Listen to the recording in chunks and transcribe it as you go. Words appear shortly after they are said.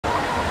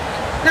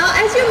Now,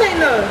 as you may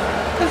know,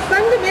 the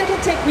fundamental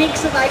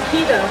techniques of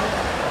Aikido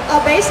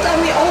are based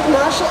on the old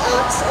martial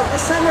arts of the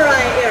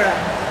samurai era.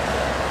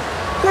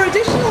 For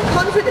additional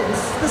confidence,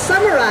 the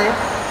samurai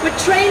would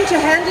train to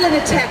handle an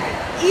attack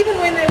even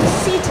when they were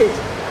seated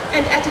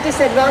and at a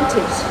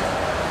disadvantage.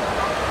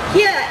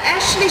 Here,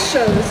 Ashley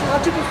shows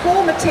how to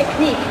perform a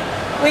technique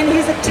when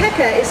his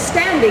attacker is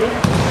standing,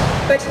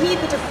 but he,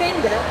 the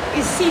defender,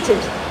 is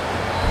seated.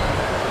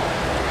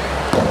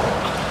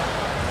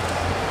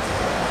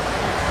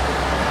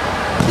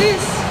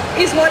 This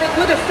is what it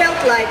would have felt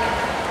like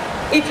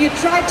if you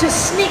tried to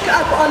sneak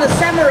up on a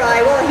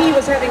samurai while he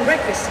was having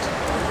breakfast.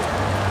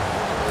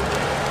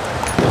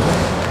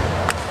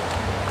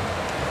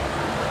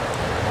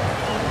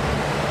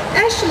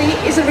 Ashley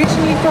is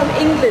originally from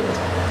England.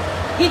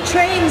 He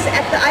trains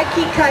at the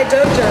Aikikai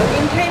dojo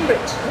in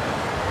Cambridge.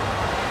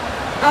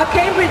 Our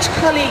Cambridge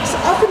colleagues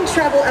often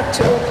travel up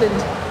to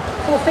Auckland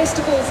for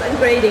festivals and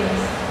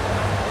gradings.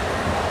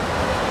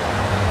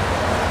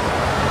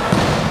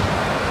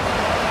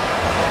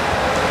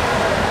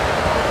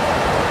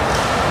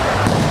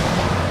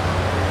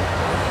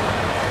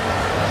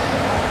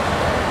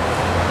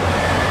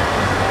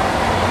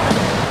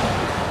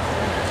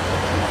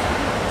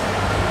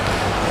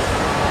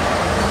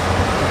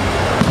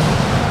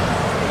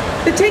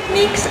 The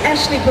techniques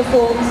Ashley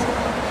performs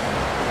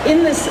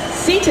in this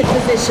seated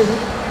position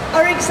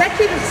are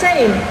exactly the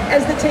same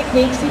as the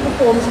techniques he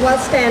performs while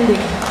standing.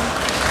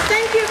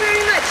 Thank you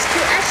very much to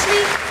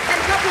Ashley and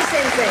Kapu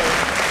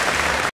Sensei.